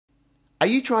Are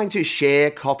you trying to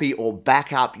share, copy, or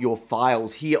back up your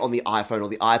files here on the iPhone or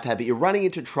the iPad, but you're running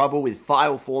into trouble with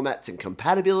file formats and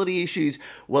compatibility issues?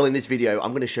 Well, in this video,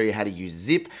 I'm going to show you how to use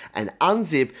zip and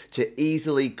unzip to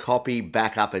easily copy,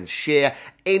 back up, and share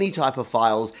any type of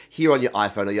files here on your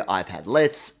iPhone or your iPad.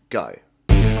 Let's go.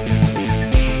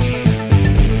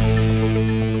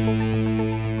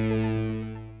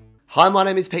 Hi, my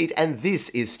name is Pete, and this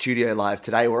is Studio Live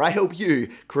today, where I help you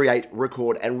create,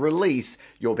 record, and release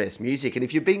your best music. And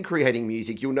if you've been creating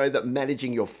music, you'll know that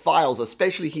managing your files,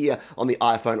 especially here on the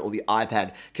iPhone or the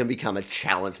iPad, can become a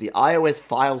challenge. The iOS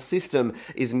file system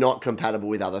is not compatible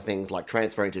with other things like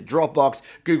transferring to Dropbox,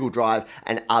 Google Drive,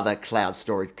 and other cloud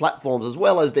storage platforms, as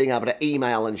well as being able to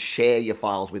email and share your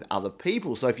files with other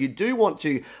people. So if you do want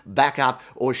to back up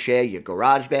or share your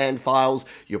GarageBand files,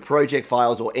 your project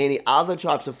files, or any other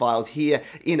types of files here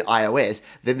in iOS,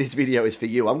 then this video is for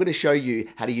you. I'm going to show you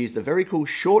how to use the very cool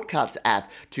Shortcuts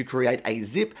app to create a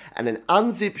zip and an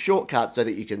unzip shortcut so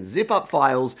that you can zip up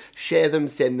files, share them,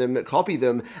 send them, copy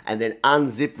them, and then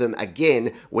unzip them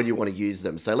again when you want to use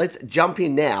them. So let's jump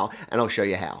in now and I'll show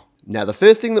you how. Now, the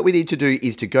first thing that we need to do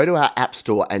is to go to our App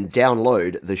Store and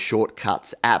download the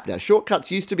Shortcuts app. Now,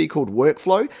 Shortcuts used to be called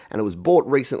Workflow, and it was bought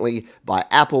recently by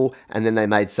Apple, and then they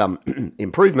made some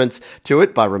improvements to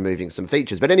it by removing some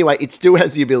features. But anyway, it still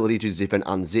has the ability to zip and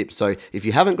unzip. So if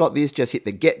you haven't got this, just hit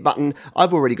the Get button.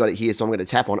 I've already got it here, so I'm going to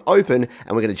tap on Open,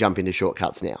 and we're going to jump into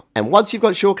Shortcuts now. And once you've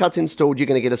got Shortcuts installed, you're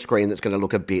going to get a screen that's going to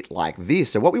look a bit like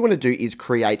this. So what we want to do is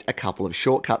create a couple of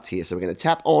shortcuts here. So we're going to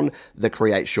tap on the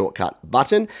Create Shortcut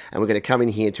button, and we're going to come in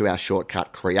here to our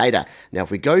shortcut creator. Now, if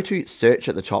we go to search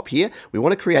at the top here, we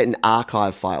want to create an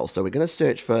archive file. So we're going to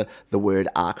search for the word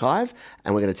archive,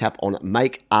 and we're going to tap on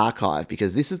make archive,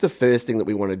 because this is the first thing that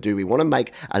we want to do. We want to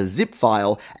make a zip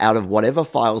file out of whatever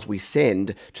files we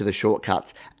send to the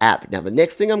Shortcuts app. Now, the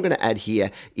next thing I'm going to add here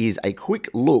is a quick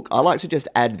look. I like to just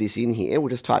add this in here. We'll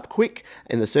just type quick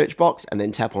in the search box and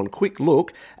then tap on quick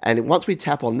look. And once we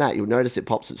tap on that, you'll notice it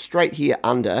pops it straight here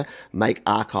under make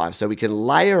archive. So we can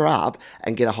layer up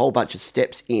and get a whole bunch of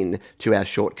steps in to our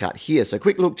shortcut here. So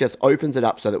quick look just opens it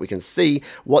up so that we can see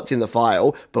what's in the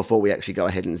file before we actually go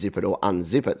ahead and zip it or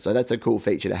unzip it. So that's a cool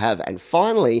feature to have. And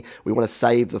finally, we want to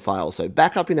save the file. So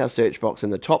back up in our search box in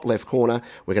the top left corner,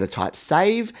 we're going to type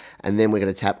save, and then we're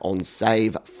going to tap on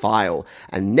save file.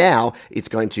 And now it's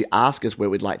going to ask us where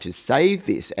we'd like to save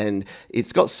this. And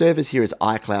it's got servers here as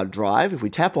iCloud Drive. If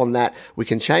we tap on that, we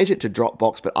can change it to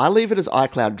Dropbox, but I leave it as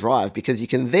iCloud Drive because you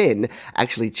can then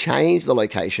actually change the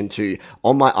location to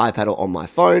on my iPad or on my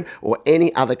phone or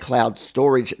any other cloud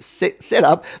storage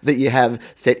setup that you have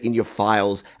set in your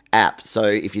Files app. So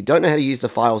if you don't know how to use the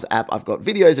Files app, I've got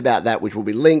videos about that which will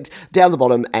be linked down the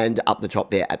bottom and up the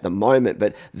top there at the moment.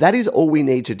 But that is all we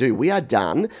need to do. We are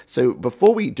done. So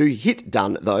before we do hit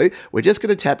done though, we're just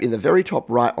going to tap in the very top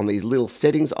right on these little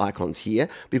settings icons here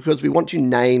because we want to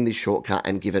name this shortcut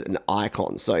and give it an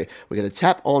icon. So we're going to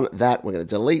tap on that. We're going to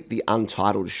delete the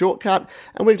untitled shortcut,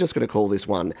 and we're just going to call this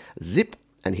one zip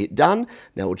and hit done.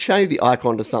 Now we'll change the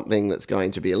icon to something that's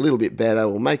going to be a little bit better.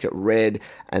 We'll make it red,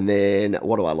 and then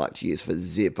what do I like to use for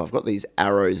zip? I've got these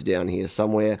arrows down here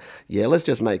somewhere. Yeah, let's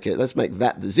just make it, let's make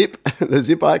that the zip, the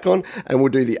zip icon, and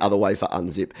we'll do the other way for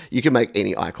unzip. You can make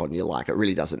any icon you like. It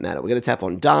really doesn't matter. We're going to tap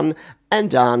on done,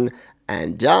 and done,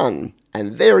 and done.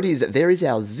 And there it is. There is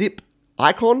our zip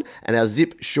icon and our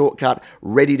zip shortcut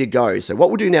ready to go. So what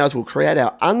we'll do now is we'll create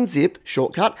our unzip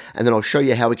shortcut, and then I'll show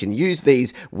you how we can use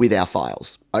these with our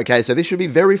files. Okay, so this should be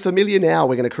very familiar now.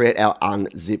 We're going to create our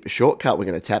unzip shortcut. We're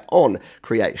going to tap on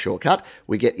create shortcut.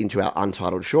 We get into our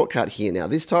untitled shortcut here. Now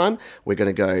this time we're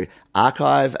going to go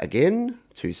archive again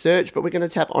to search, but we're going to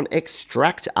tap on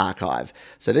extract archive.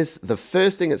 So this, the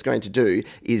first thing it's going to do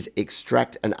is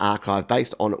extract an archive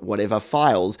based on whatever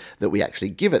files that we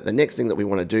actually give it. The next thing that we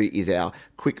want to do is our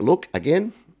quick look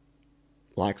again,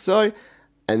 like so.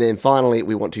 And then finally,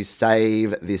 we want to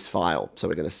save this file. So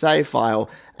we're going to save file,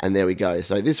 and there we go.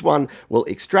 So this one will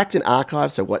extract an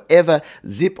archive. So whatever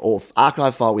zip or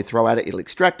archive file we throw at it, it'll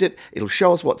extract it, it'll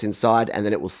show us what's inside, and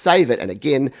then it will save it. And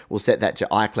again, we'll set that to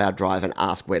iCloud Drive and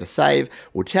ask where to save.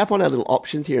 We'll tap on our little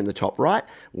options here in the top right.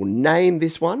 We'll name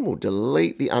this one. We'll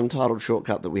delete the untitled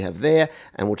shortcut that we have there,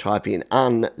 and we'll type in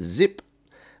unzip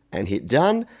and hit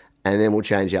done. And then we'll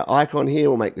change our icon here.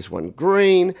 We'll make this one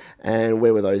green. And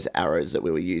where were those arrows that we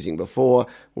were using before?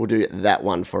 We'll do that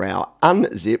one for our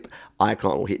unzip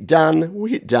icon. We'll hit done,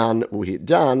 we'll hit done, we'll hit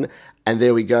done. And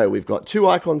there we go. We've got two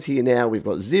icons here now. We've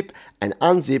got zip and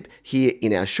unzip here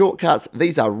in our shortcuts.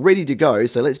 These are ready to go.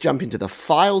 So let's jump into the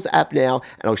Files app now,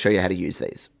 and I'll show you how to use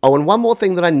these. Oh, and one more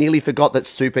thing that I nearly forgot that's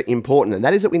super important, and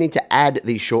that is that we need to add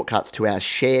these shortcuts to our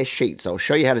share sheet. So I'll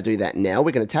show you how to do that now.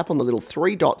 We're going to tap on the little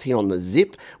three dots here on the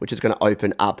zip, which is going to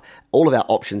open up all of our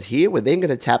options here. We're then going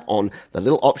to tap on the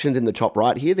little options in the top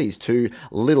right here, these two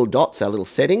little dots, our little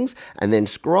settings, and then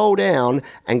scroll down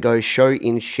and go show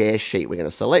in share sheet. We're going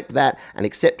to select that and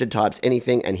accepted types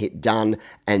anything and hit done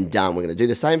and done. We're going to do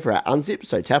the same for our unzip.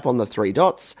 So tap on the three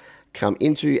dots, come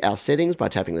into our settings by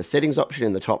tapping the settings option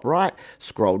in the top right,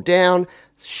 scroll down,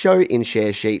 show in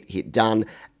share sheet, hit done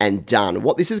and done.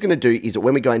 What this is going to do is that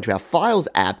when we go into our Files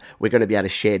app, we're going to be able to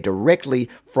share directly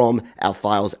from our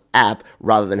Files app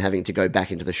rather than having to go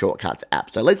back into the Shortcuts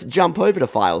app. So let's jump over to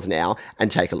Files now and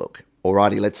take a look.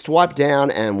 Alrighty, let's swipe down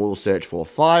and we'll search for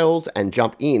Files and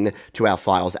jump in to our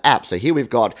Files app. So here we've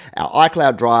got our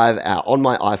iCloud Drive, our on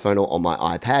my iPhone or on my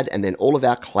iPad, and then all of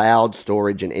our cloud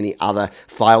storage and any other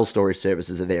file storage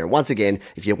services are there. And once again,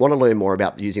 if you want to learn more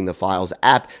about using the Files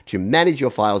app to manage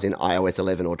your files in iOS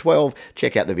 11 or 12,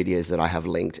 check out the videos that I have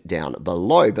linked down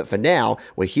below. But for now,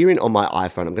 we're here on my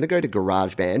iPhone. I'm going to go to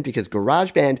GarageBand because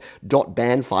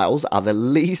GarageBand.ban files are the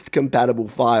least compatible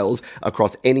files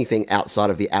across anything outside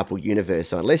of the Apple universe.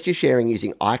 So unless you're sharing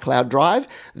using iCloud Drive,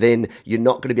 then you're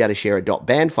not going to be able to share a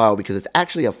 .ban file because it's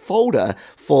actually a folder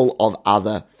full of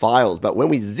other files. But when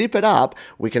we zip it up,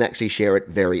 we can actually share it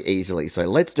very easily. So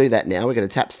let's do that now. We're going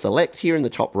to tap select here in the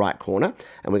top right corner,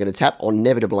 and we're going to tap on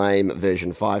Never to Blame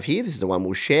version 5 here. This is the one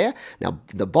we'll share. Now,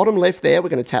 the bottom left there, we're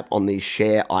going to tap on the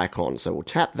share icon. So we'll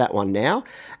tap that one now.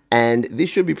 And this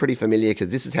should be pretty familiar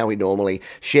because this is how we normally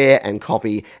share and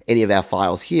copy any of our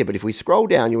files here. But if we scroll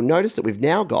down, you'll notice that we've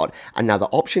now got another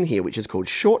option here, which is called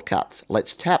Shortcuts.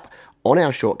 Let's tap on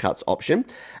our Shortcuts option.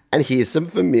 And here's some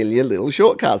familiar little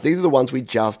shortcuts. These are the ones we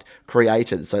just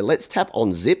created. So let's tap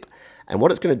on Zip. And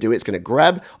what it's going to do, it's going to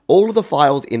grab all of the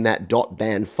files in that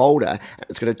 .ban folder, and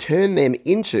it's going to turn them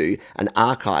into an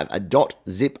archive, a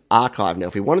 .zip archive. Now,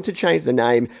 if we wanted to change the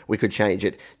name, we could change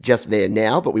it just there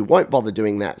now, but we won't bother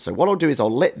doing that. So what I'll do is I'll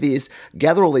let this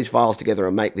gather all these files together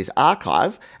and make this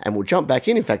archive, and we'll jump back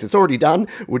in. In fact, it's already done.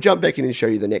 We'll jump back in and show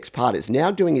you the next part. It's now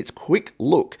doing its quick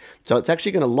look. So it's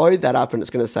actually going to load that up, and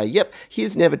it's going to say, yep,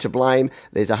 here's Never to Blame.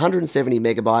 There's 170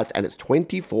 megabytes, and it's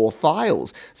 24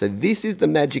 files. So this is the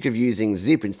magic of using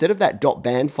zip. Instead of that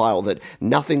 .ban file that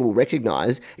nothing will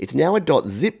recognize, it's now a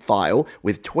 .zip file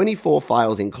with 24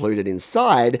 files included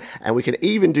inside, and we can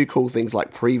even do cool things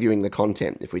like previewing the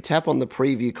content. If we tap on the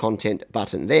preview content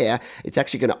button there, it's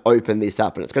actually going to open this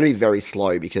up, and it's going to be very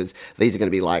slow because these are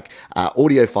going to be like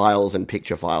audio files and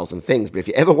picture files and things. But if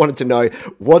you ever wanted to know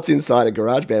what's inside a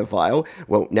GarageBand file,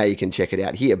 well, now you can check it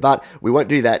out here. But we won't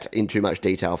do that in too much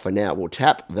detail for now. We'll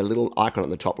tap the little icon on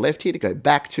the top left here to go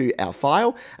back to our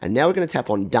file, and now we're going to tap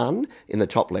on Done in the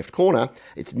top left corner.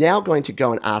 It's now going to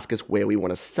go and ask us where we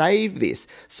want to save this.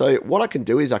 So what I can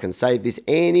do is I can save this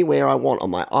anywhere I want on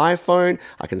my iPhone.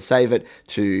 I can save it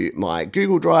to my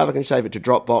Google Drive. I can save it to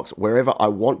Dropbox, wherever I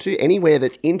want to, anywhere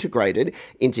that's integrated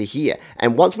into here.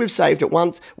 And once we've saved it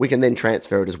once, we can then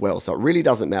transfer it as well. So it really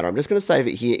doesn't matter. I'm just going to save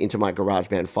it here into my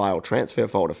GarageBand file transfer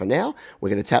folder for now. We're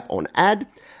going to tap on Add,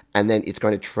 and then it's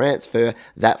going to transfer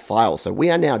that file. So we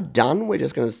are now done. We're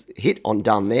just going to hit on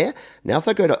Done there. Now if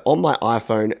I go to on my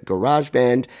iPhone,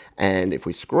 GarageBand, and if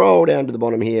we scroll down to the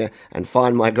bottom here and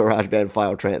find my GarageBand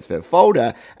file transfer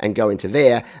folder and go into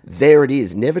there, there it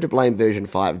is. Never to Blame version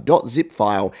 5 .zip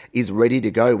file is ready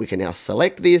to go. We can now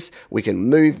select this, we can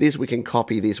move this, we can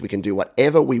copy this, we can do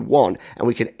whatever we want, and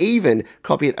we can even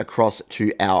copy it across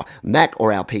to our Mac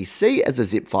or our PC as a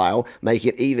zip file, make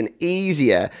it even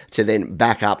easier to then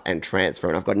back up and transfer.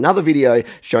 And I've got another video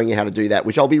showing you how to do that,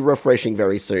 which I'll be refreshing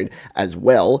very soon as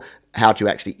well, how to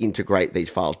actually integrate these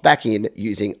files back in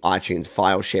using iTunes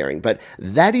file sharing. But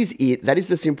that is it. That is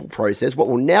the simple process. What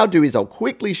we'll now do is I'll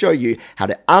quickly show you how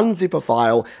to unzip a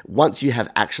file once you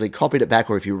have actually copied it back,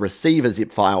 or if you receive a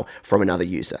zip file from another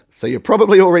user. So you're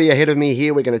probably already ahead of me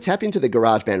here. We're going to tap into the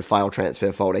GarageBand file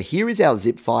transfer folder. Here is our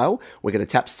zip file. We're going to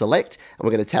tap select, and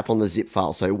we're going to tap on the zip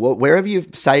file. So wherever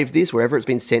you've saved this, wherever it's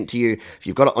been sent to you, if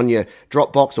you've got it on your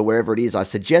Dropbox or wherever it is, I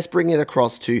suggest bringing it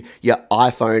across to your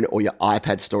iPhone or your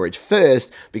iPad storage first,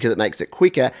 because it makes it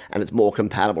quicker and it's more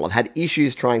compatible. I've had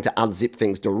issues trying to unzip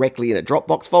things directly in a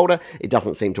Dropbox folder. It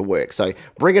doesn't seem to work. So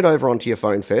bring it over onto your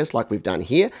phone first, like we've done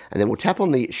here, and then we'll tap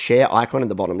on the share icon in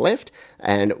the bottom left,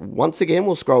 and once again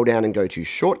we'll scroll down and go to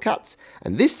Shortcuts,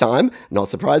 and this time, not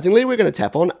surprisingly, we're going to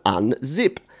tap on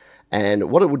Unzip.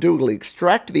 And what it will do, it will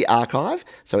extract the archive.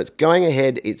 So it's going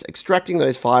ahead, it's extracting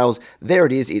those files. There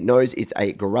it is. It knows it's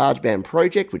a GarageBand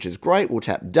project, which is great. We'll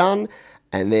tap Done.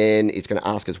 and then it's going to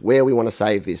ask us where we want to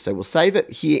save this. So we'll save it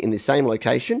here in the same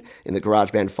location in the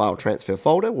GarageBand file transfer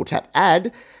folder. We'll tap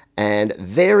add, and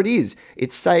there it is.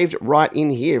 It's saved right in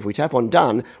here. If we tap on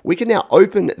done, we can now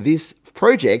open this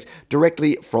project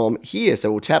directly from here.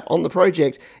 So we'll tap on the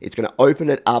project. It's going to open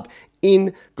it up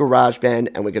in GarageBand,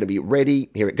 and we're going to be ready.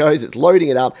 Here it goes. It's loading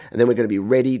it up, and then we're going to be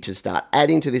ready to start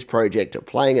adding to this project, to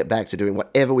playing it back, to doing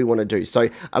whatever we want to do. So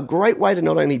a great way to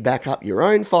not only back up your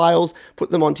own files, put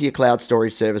them onto your cloud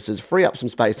storage services, free up some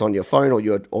space on your phone or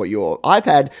your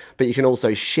iPad, but you can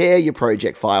also share your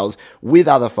project files with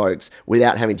other folks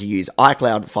without having to use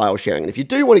iCloud file sharing. And if you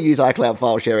do want to use iCloud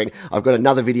file sharing, I've got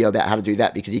another video about how to do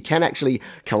that, because you can actually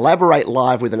collaborate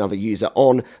live with another user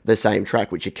on the same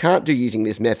track, which you can't do using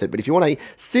this method. But if you want a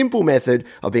simple method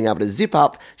of being able to zip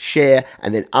up, share,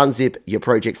 and then unzip your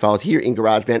project files here in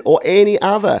GarageBand or any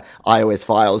other iOS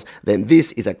files, then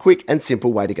this is a quick and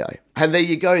simple way to go. And there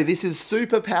you go. This is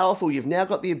super powerful. You've now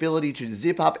got the ability to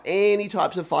zip up any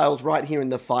types of files right here in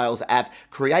the Files app,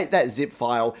 create that zip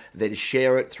file, then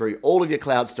share it through all of your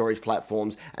cloud storage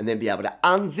platforms, and then be able to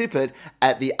unzip it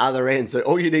at the other end. So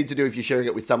all you need to do if you're sharing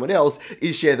it with someone else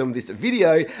is share them this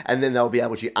video, and then they'll be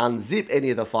able to unzip any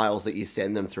of the files that you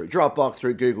send them through Dropbox,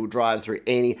 through Google Drive, through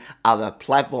any other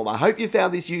platform. I hope you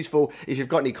found this useful. If you've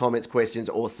got any comments, questions,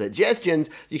 or suggestions,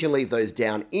 you can leave those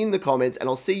down in the comments, and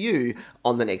I'll see you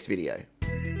on the next video.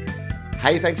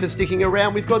 Hey, thanks for sticking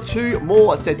around. We've got 2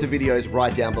 more sets of videos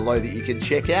right down below that you can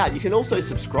check out. You can also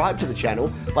subscribe to the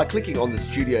channel by clicking on the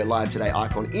Studio Live Today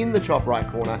icon in the top right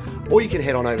corner, or you can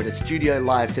head on over to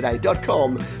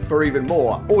studiolivetoday.com for even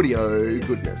more audio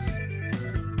goodness.